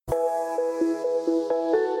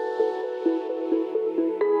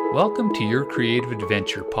Welcome to Your Creative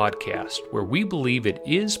Adventure podcast, where we believe it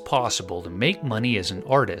is possible to make money as an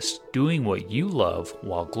artist doing what you love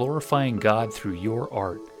while glorifying God through your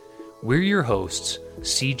art. We're your hosts,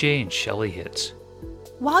 CJ and Shelly Hitz.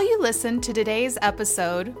 While you listen to today's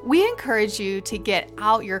episode, we encourage you to get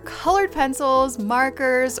out your colored pencils,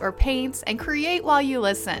 markers, or paints and create while you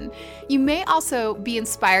listen. You may also be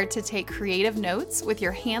inspired to take creative notes with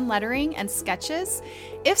your hand lettering and sketches.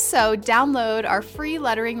 If so, download our free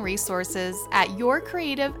lettering resources at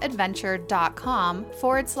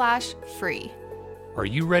yourcreativeadventure.com/free. Are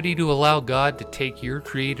you ready to allow God to take your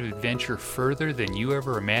creative adventure further than you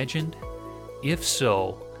ever imagined? If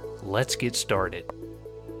so, let's get started.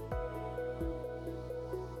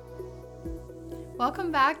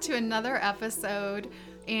 Welcome back to another episode,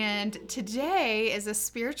 and today is a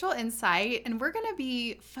spiritual insight, and we're going to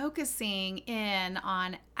be focusing in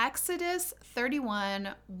on Exodus 31,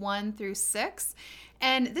 1 through 6,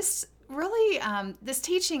 and this really, this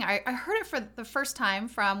teaching, I heard it for the first time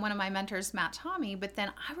from one of my mentors, Matt Tommy, but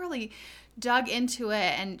then I really dug into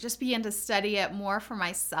it and just began to study it more for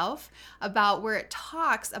myself about where it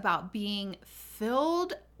talks about being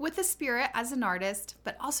filled with the Spirit as an artist,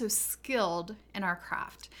 but also skilled in our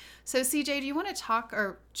craft. So CJ, do you want to talk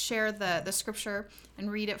or share the scripture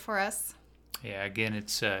and read it for us? Yeah, again,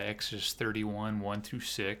 it's Exodus 31, 1 through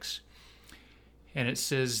 6. And it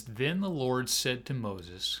says, "Then the Lord said to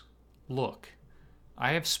Moses, 'Look,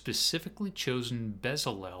 I have specifically chosen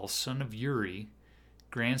Bezalel, son of Uri,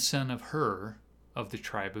 grandson of Hur, of the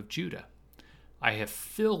tribe of Judah. I have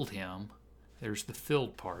filled him,'" there's the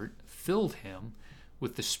filled part, "'filled him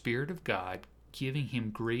with the Spirit of God, giving him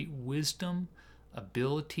great wisdom,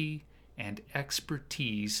 ability, and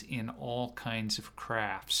expertise in all kinds of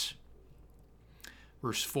crafts.'"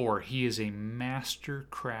 Verse 4, "He is a master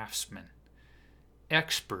craftsman,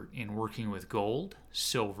 expert in working with gold,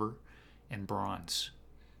 silver, and bronze.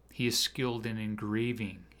 He is skilled in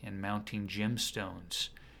engraving and mounting gemstones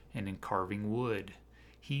and in carving wood.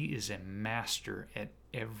 He is a master at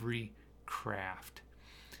every craft."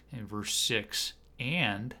 In verse 6,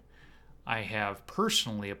 "And I have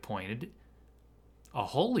personally appointed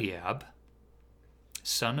Aholiab,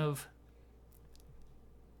 son of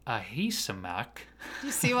Ahisamach."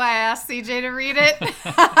 You see why I asked CJ to read it?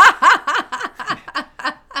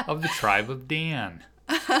 "Of the tribe of Dan,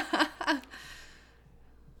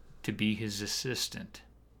 to be his assistant.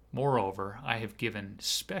 Moreover, I have given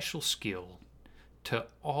special skill to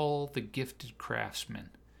all the gifted craftsmen,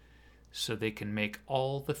 so they can make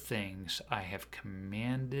all the things I have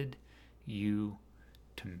commanded you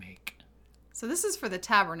to make." So this is for the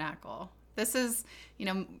tabernacle. This is,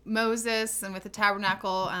 Moses, and with the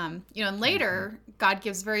tabernacle, and later God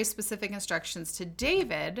gives very specific instructions to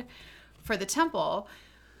David for the temple.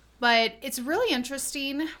 But it's really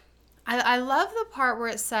interesting. I love the part where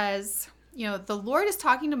it says, the Lord is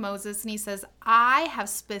talking to Moses and he says, "I have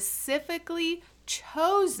specifically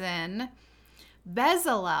chosen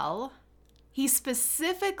Bezalel." He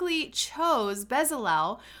specifically chose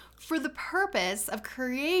Bezalel for the purpose of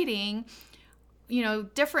creating,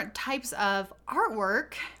 different types of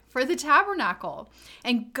artwork for the tabernacle.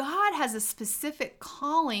 And God has a specific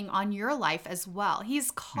calling on your life as well.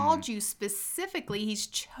 He's called you specifically. He's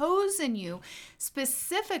chosen you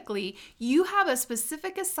specifically. You have a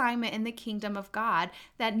specific assignment in the kingdom of God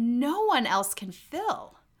that no one else can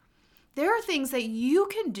fill. There are things that you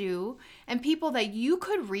can do and people that you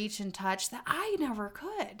could reach and touch that I never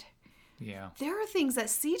could. Yeah. There are things that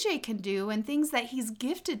CJ can do and things that he's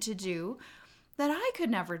gifted to do that I could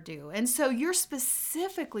never do. And so you're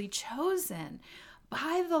specifically chosen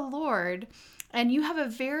by the Lord, and you have a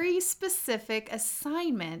very specific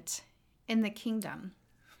assignment in the kingdom.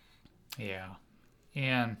 Yeah.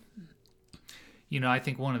 And, I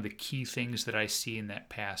think one of the key things that I see in that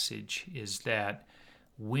passage is that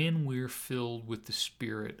when we're filled with the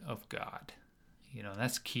Spirit of God,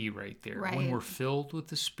 that's key right there. Right. When we're filled with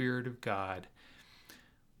the Spirit of God,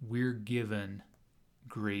 we're given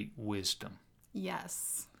great wisdom.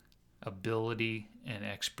 Yes. Ability and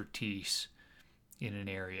expertise in an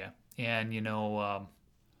area. And,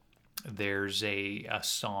 there's a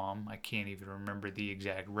psalm, I can't even remember the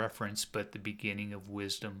exact reference, but the beginning of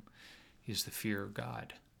wisdom is the fear of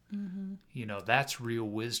God. Mm-hmm. That's real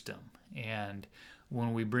wisdom. And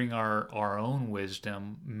when we bring our own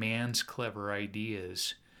wisdom, man's clever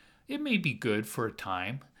ideas, it may be good for a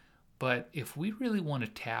time, but if we really want to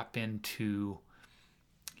tap into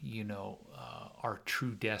our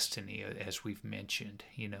true destiny, as we've mentioned,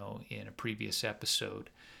 in a previous episode,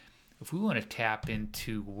 if we want to tap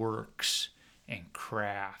into works and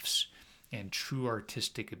crafts and true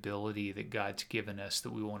artistic ability that God's given us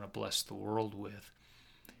that we want to bless the world with,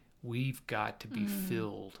 we've got to be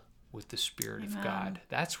filled with the Spirit of God.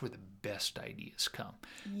 That's where the best ideas come.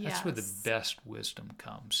 Yes. That's where the best wisdom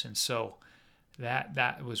comes. And so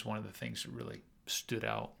that was one of the things that really stood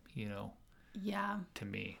out, to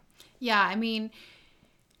me. Yeah, I mean,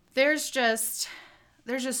 there's just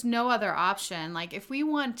no other option. Like, if we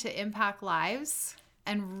want to impact lives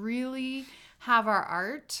and really have our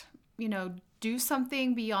art, do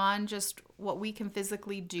something beyond just what we can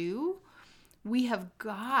physically do, we have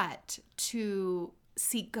got to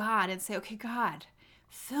seek God and say, okay, God,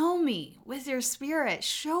 fill me with your Spirit.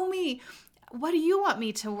 Show me, what do you want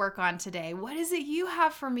me to work on today? What is it you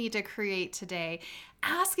have for me to create today?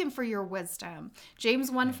 Ask him for your wisdom. James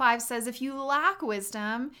 1:5 says, if you lack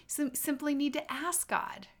wisdom, simply need to ask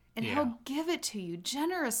God, and he'll give it to you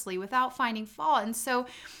generously without finding fault. And so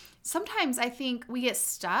sometimes I think we get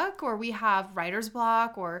stuck, or we have writer's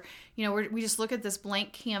block, or, we just look at this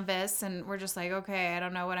blank canvas and we're just like, okay, I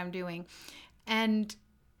don't know what I'm doing. And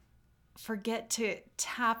forget to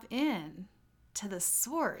tap in to the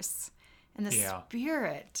source and the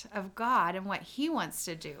Spirit of God and what he wants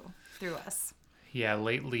to do through us. Yeah,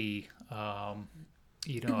 lately,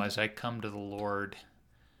 as I come to the Lord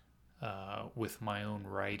with my own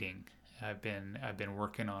writing, I've been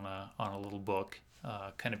working on a little book,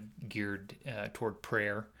 kind of geared toward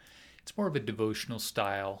prayer. It's more of a devotional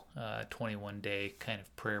style, 21-day kind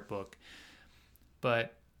of prayer book.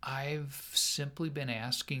 But I've simply been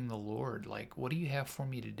asking the Lord, like, what do you have for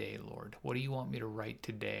me today, Lord? What do you want me to write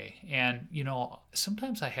today? And,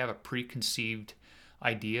 sometimes I have a preconceived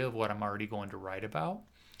idea of what I'm already going to write about.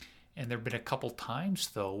 And there have been a couple times,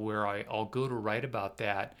 though, where I'll go to write about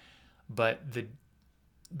that, but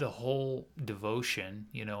the whole devotion,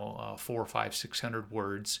 400, 500, 600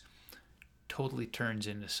 words, totally turns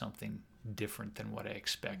into something different than what I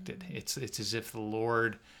expected. It's as if the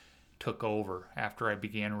Lord took over after I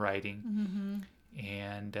began writing,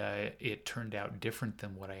 and it turned out different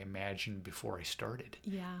than what I imagined before I started.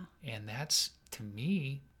 Yeah. And that's, to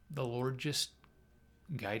me, the Lord just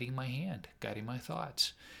guiding my hand, guiding my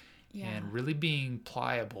thoughts, and really being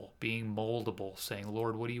pliable, being moldable, saying,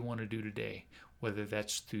 Lord, what do you want to do today? Whether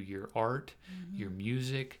that's through your art, your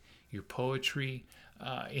music, your poetry,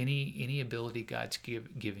 any ability God's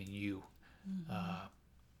given you,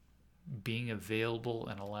 being available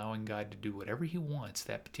and allowing God to do whatever he wants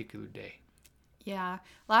that particular day. Yeah.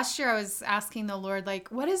 Last year I was asking the Lord, like,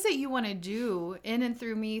 what is it you want to do in and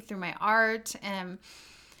through me, through my art? And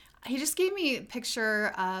he just gave me a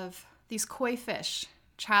picture of these koi fish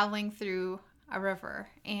traveling through a river.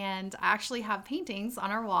 And I actually have paintings on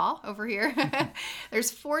our wall over here.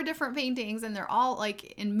 There's 4 different paintings, and they're all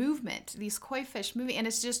like in movement, these koi fish moving. And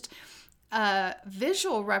it's just a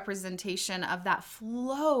visual representation of that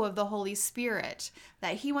flow of the Holy Spirit,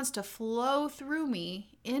 that he wants to flow through me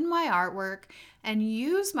in my artwork and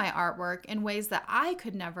use my artwork in ways that I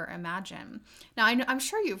could never imagine. Now, I'm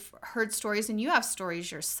sure you've heard stories and you have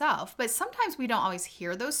stories yourself, but sometimes we don't always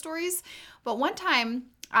hear those stories. But one time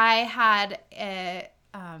I had a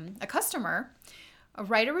customer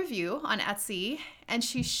write a review on Etsy, and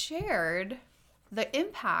she shared the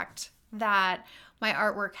impact that my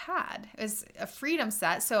artwork had. It was a freedom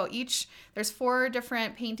set. So there's 4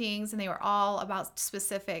 different paintings, and they were all about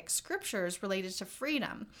specific scriptures related to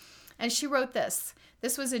freedom. And she wrote this.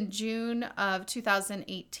 This was in June of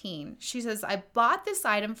 2018. She says, I bought this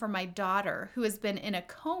item for my daughter, who has been in a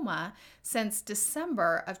coma since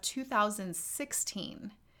December of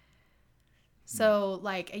 2016. So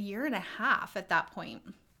like a year and a half at that point.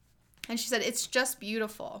 And she said, it's just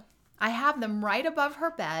beautiful. I have them right above her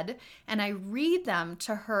bed, and I read them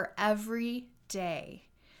to her every day.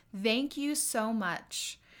 Thank you so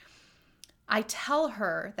much. I tell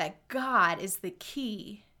her that God is the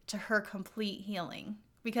key to her complete healing,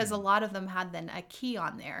 because a lot of them had then a key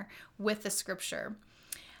on there with the scripture.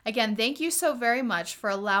 Again, thank you so very much for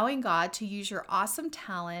allowing God to use your awesome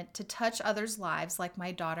talent to touch others' lives like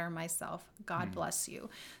my daughter and myself. God bless you.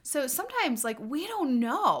 So sometimes, like, we don't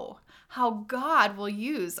know how God will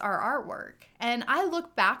use our artwork. And I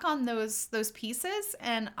look back on those pieces,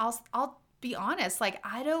 and I'll be honest, like,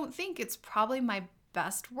 I don't think it's probably my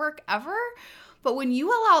best work ever. But when you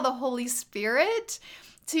allow the Holy Spirit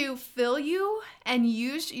to fill you and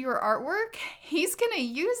use your artwork, he's going to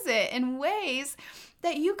use it in ways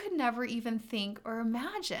that you could never even think or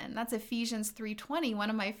imagine. That's Ephesians 3:20, one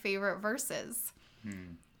of my favorite verses.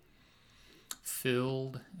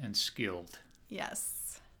 Filled and skilled.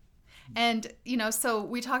 Yes. And, so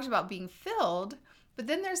we talked about being filled, but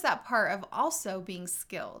then there's that part of also being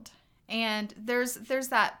skilled. And there's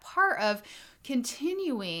that part of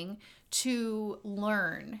continuing to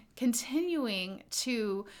learn, continuing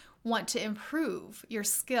to want to improve your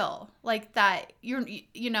skill. Like that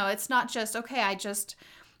it's not just, okay, I just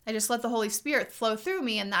let the Holy Spirit flow through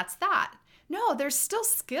me and that's that. No, there's still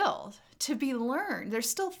skill to be learned. There's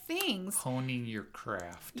still things. Honing your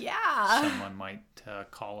craft. Yeah. Someone might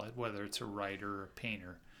call it, whether it's a writer or a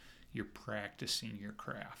painter. You're practicing your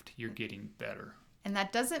craft. You're getting better. And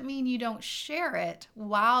that doesn't mean you don't share it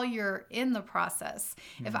while you're in the process.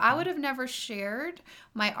 If I would have never shared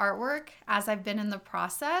my artwork as I've been in the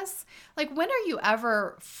process, like when have you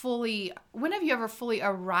ever fully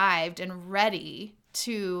arrived and ready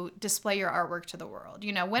to display your artwork to the world?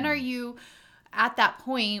 When are you at that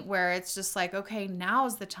point where it's just like, okay,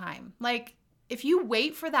 now's the time? Like if you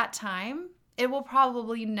wait for that time, it will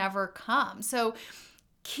probably never come. So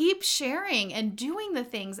keep sharing and doing the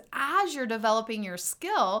things as you're developing your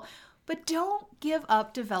skill, but don't give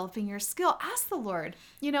up developing your skill. Ask the Lord,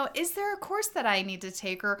 is there a course that I need to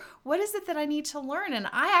take, or what is it that I need to learn? And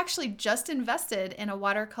I actually just invested in a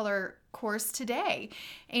watercolor course today,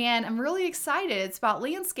 and I'm really excited. It's about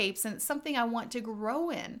landscapes, and it's something I want to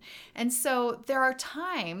grow in. And so there are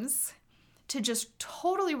times to just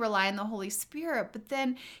totally rely on the Holy Spirit. But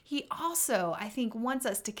then he also, I think, wants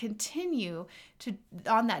us to continue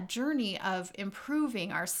on that journey of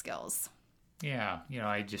improving our skills. Yeah.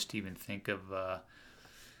 I just even think of, a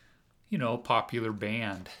popular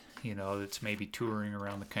band, that's maybe touring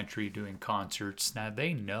around the country doing concerts. Now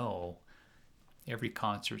they know every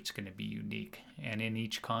concert's going to be unique. And in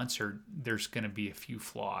each concert, there's going to be a few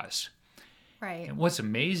flaws. Right. And what's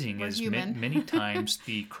amazing is many times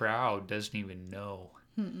the crowd doesn't even know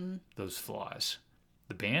those flaws.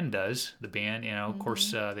 The band does. The band, of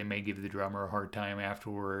course, they may give the drummer a hard time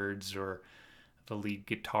afterwards, or the lead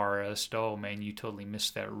guitarist, oh man, you totally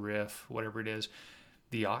missed that riff, whatever it is.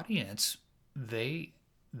 The audience, they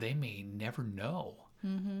may never know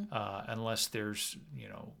unless there's,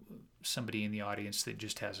 somebody in the audience that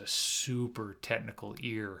just has a super technical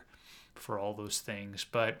ear for all those things.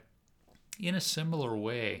 But in a similar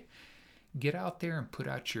way, get out there and put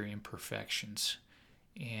out your imperfections.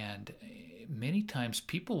 And many times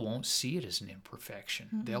people won't see it as an imperfection.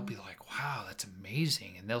 They'll be like, wow, that's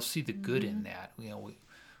amazing. And they'll see the good in that.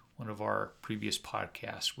 One of our previous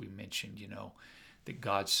podcasts, we mentioned, that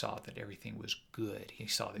God saw that everything was good. He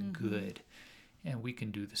saw the good. And we can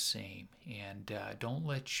do the same. And don't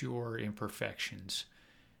let your imperfections,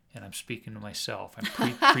 and I'm speaking to myself,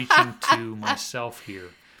 I'm preaching to myself here,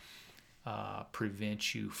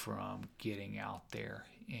 prevent you from getting out there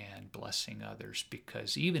and blessing others,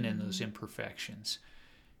 because even in those imperfections,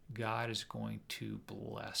 God is going to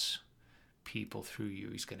bless people through you.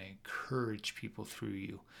 He's going to encourage people through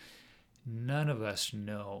you. None of us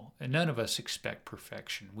know, and none of us expect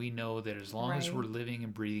perfection. We know that as long as we're living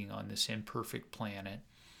and breathing on this imperfect planet,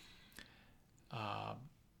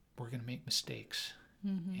 we're going to make mistakes.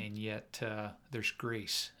 And yet there's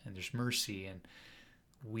grace and there's mercy, and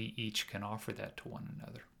we each can offer that to one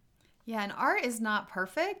another. Yeah, and art is not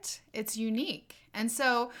perfect. It's unique. And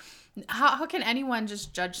so how can anyone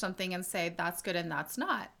just judge something and say that's good and that's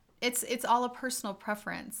not? It's all a personal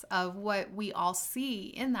preference of what we all see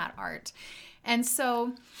in that art. And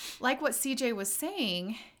so like what CJ was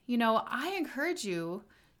saying, I encourage you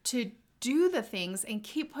to do the things and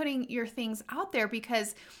keep putting your things out there,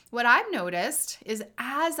 because what I've noticed is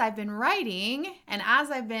as I've been writing and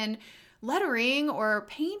as I've been lettering or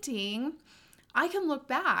painting, I can look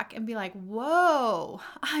back and be like, whoa,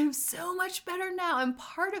 I'm so much better now. And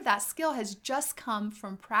part of that skill has just come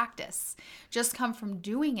from practice, just come from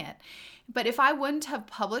doing it. But if I wouldn't have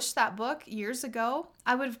published that book years ago,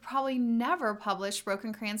 I would have probably never published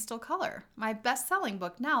Broken Crayons Still Color, my best-selling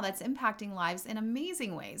book now that's impacting lives in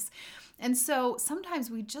amazing ways. And so sometimes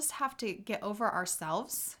we just have to get over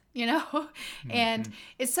ourselves, and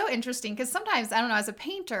it's so interesting because sometimes, I don't know, as a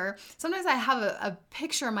painter, sometimes I have a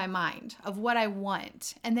picture in my mind of what I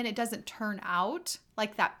want, and then it doesn't turn out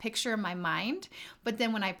like that picture in my mind. But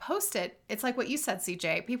then when I post it, it's like what you said,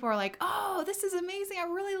 CJ. People are like, oh, this is amazing. I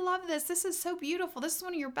really love this. This is so beautiful. This is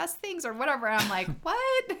one of your best things, or whatever. And I'm like,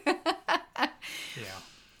 what? Yeah.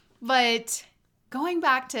 But going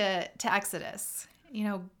back to Exodus,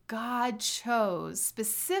 God chose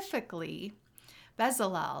specifically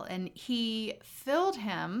Bezalel, and he filled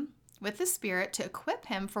him with the Spirit to equip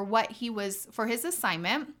him for his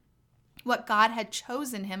assignment. what God had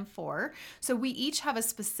chosen him for. So we each have a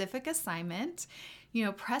specific assignment.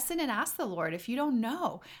 Press in and ask the Lord. If you don't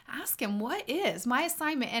know, ask him, what is my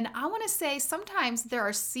assignment? And I want to say sometimes there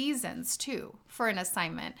are seasons too for an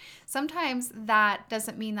assignment. Sometimes that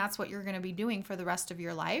doesn't mean that's what you're going to be doing for the rest of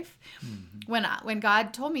your life. When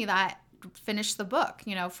God told me that, finish the book,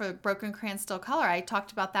 for Broken Crayon Still Color, I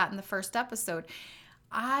talked about that in the first episode.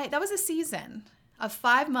 That was a season of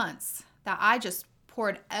 5 months that I just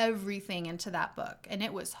poured everything into that book. And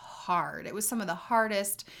it was hard. It was some of the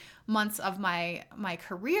hardest months of my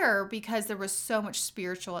career because there was so much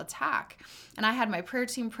spiritual attack. And I had my prayer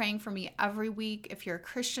team praying for me every week. If you're a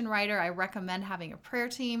Christian writer, I recommend having a prayer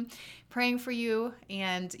team praying for you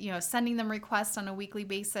and, sending them requests on a weekly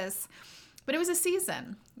basis. But it was a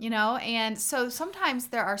season, and so sometimes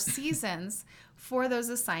there are seasons for those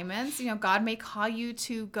assignments. God may call you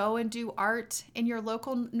to go and do art in your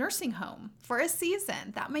local nursing home for a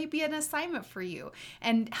season. That may be an assignment for you,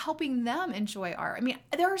 and helping them enjoy art. I mean,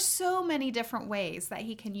 there are so many different ways that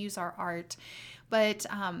he can use our art, but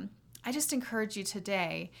I just encourage you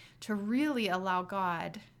today to really allow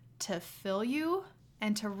God to fill you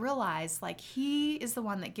and to realize like he is the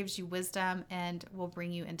one that gives you wisdom and will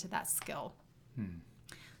bring you into that skill.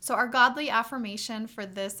 So our godly affirmation for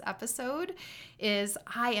this episode is,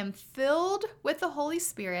 I am filled with the Holy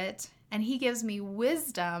Spirit and he gives me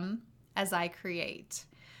wisdom as I create.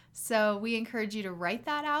 So we encourage you to write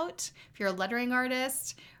that out. If you're a lettering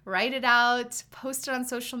artist, write it out, post it on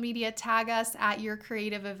social media, tag us at Your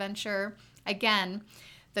Creative Adventure. Again,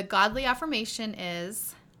 the godly affirmation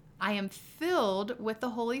is, I am filled with the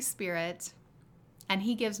Holy Spirit and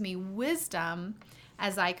he gives me wisdom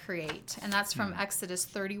as I create. And that's from Exodus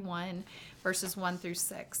 31, verses 1 through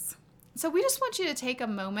 6. So we just want you to take a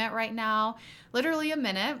moment right now, literally a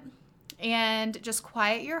minute, and just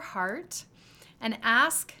quiet your heart and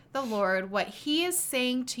ask the Lord what he is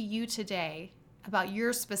saying to you today about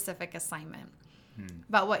your specific assignment,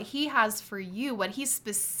 about what he has for you, what he's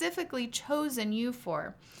specifically chosen you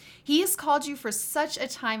for. He has called you for such a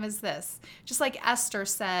time as this. Just like Esther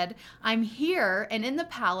said, I'm here and in the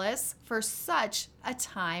palace for such a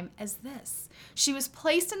time as this. She was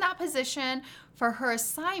placed in that position for her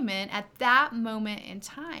assignment at that moment in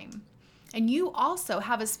time. And you also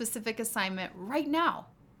have a specific assignment right now.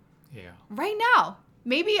 Yeah. Right now.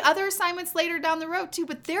 Maybe other assignments later down the road too,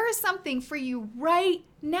 but there is something for you right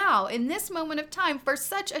now in this moment of time for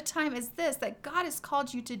such a time as this that God has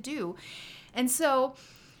called you to do. And so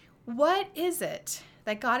what is it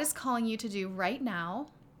that God is calling you to do right now?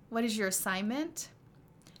 What is your assignment?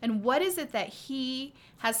 And what is it that he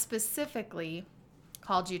has specifically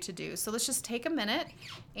called you to do? So let's just take a minute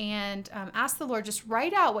and ask the Lord, just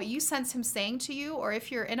write out what you sense him saying to you. Or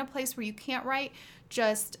if you're in a place where you can't write,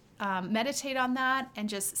 just meditate on that and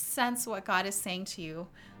just sense what God is saying to you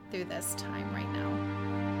through this time right now.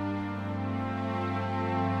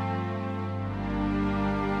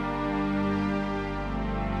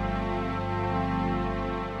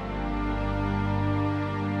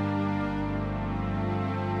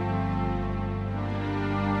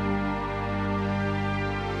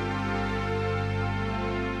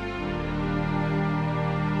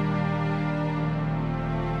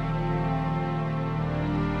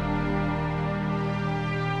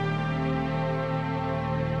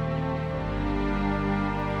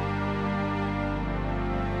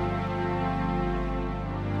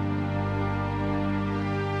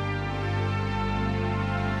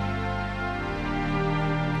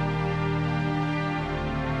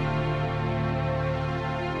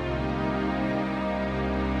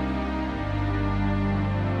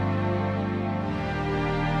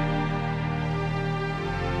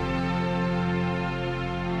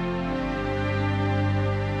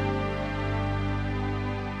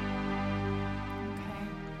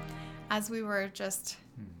 As we were just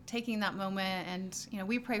taking that moment, and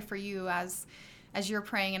we pray for you as you're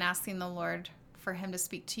praying and asking the Lord for him to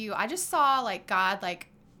speak to you. I just saw God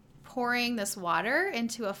pouring this water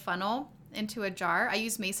into a funnel, into a jar. I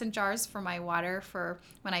use mason jars for my water for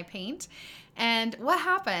when I paint. And what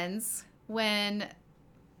happens when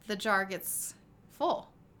the jar gets full?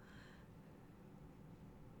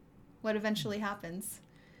 What eventually happens?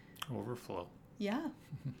 Overflow. Yeah.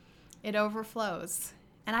 It overflows.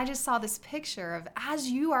 And I just saw this picture of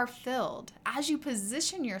as you are filled, as you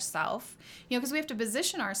position yourself, because we have to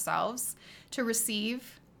position ourselves to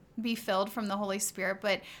receive, be filled from the Holy Spirit.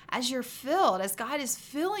 But as you're filled, as God is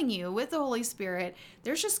filling you with the Holy Spirit,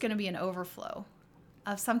 there's just going to be an overflow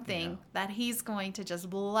of something that he's going to just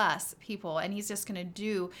bless people. And he's just going to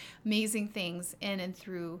do amazing things in and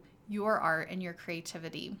through your art and your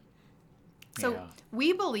creativity. So Yeah.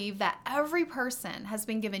 we believe that every person has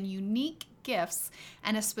been given unique gifts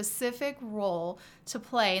and a specific role to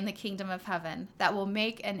play in the kingdom of heaven that will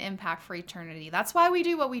make an impact for eternity. That's why we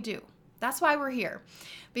do what we do. That's why we're here,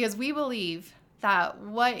 because we believe that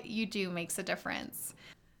what you do makes a difference.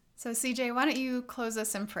 So CJ, why don't you close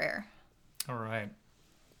us in prayer? All right.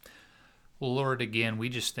 Well, Lord, again, we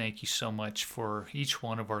just thank you so much for each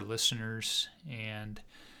one of our listeners. And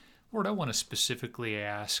Lord, I want to specifically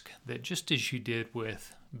ask that just as you did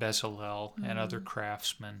with Bezalel and other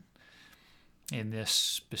craftsmen in this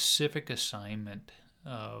specific assignment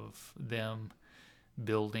of them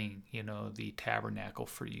building, the tabernacle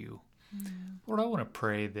for you, Lord, I want to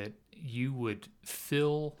pray that you would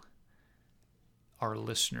fill our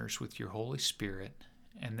listeners with your Holy Spirit,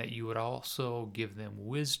 and that you would also give them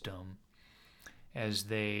wisdom as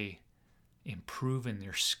they improve in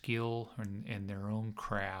their skill and in their own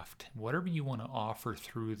craft. Whatever you want to offer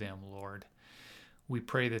through them, Lord, we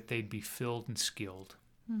pray that they'd be filled and skilled.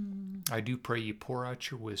 I do pray you pour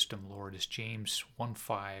out your wisdom, Lord, as James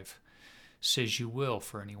 1:5 says you will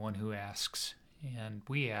for anyone who asks. And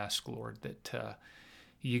we ask, Lord, that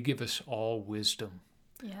you give us all wisdom,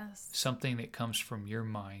 Yes. something that comes from your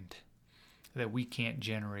mind that we can't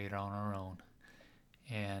generate on our own.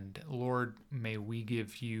 And Lord, may we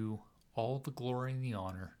give you all the glory and the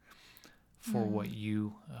honor for what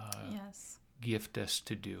you Yes. gift us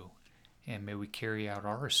to do. And may we carry out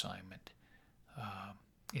our assignment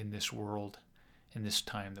in this world, in this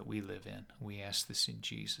time that we live in. We ask this in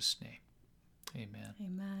Jesus' name. Amen.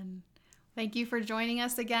 Amen. Thank you for joining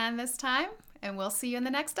us again this time, and we'll see you in the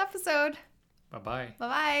next episode. Bye-bye.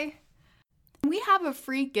 Bye-bye. We have a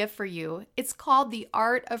free gift for you. It's called The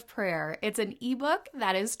Art of Prayer. It's an ebook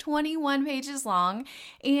that is 21 pages long,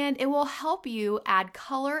 and it will help you add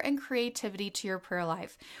color and creativity to your prayer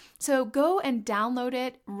life. So go and download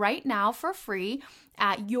it right now for free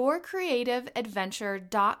at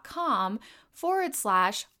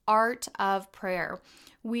yourcreativeadventure.com/art of prayer.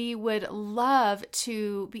 We would love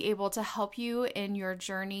to be able to help you in your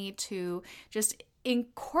journey to just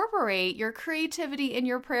incorporate your creativity in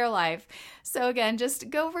your prayer life. So again,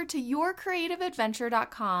 just go over to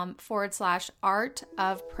yourcreativeadventure.com/art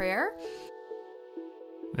of prayer.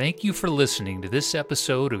 Thank you for listening to this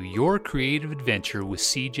episode of Your Creative Adventure with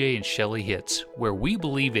CJ and Shelly Hitz, where we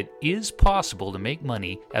believe it is possible to make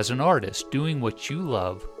money as an artist doing what you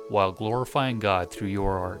love while glorifying God through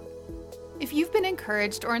your art. If you've been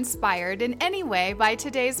encouraged or inspired in any way by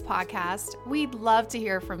today's podcast, we'd love to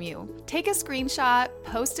hear from you. Take a screenshot,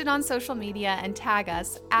 post it on social media, and tag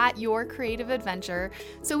us at Your Creative Adventure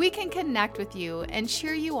so we can connect with you and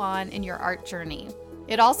cheer you on in your art journey.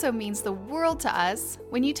 It also means the world to us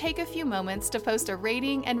when you take a few moments to post a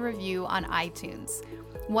rating and review on iTunes.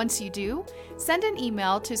 Once you do, send an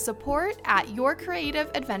email to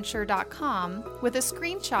support@yourcreativeadventure.com with a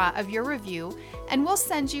screenshot of your review, and we'll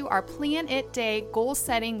send you our Plan It Day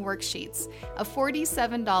goal-setting worksheets, a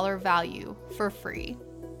 $47 value, for free.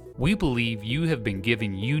 We believe you have been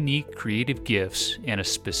given unique creative gifts and a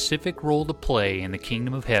specific role to play in the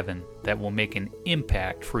kingdom of heaven that will make an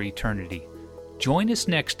impact for eternity. Join us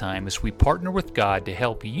next time as we partner with God to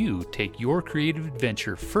help you take your creative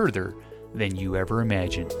adventure further than you ever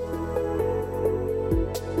imagined.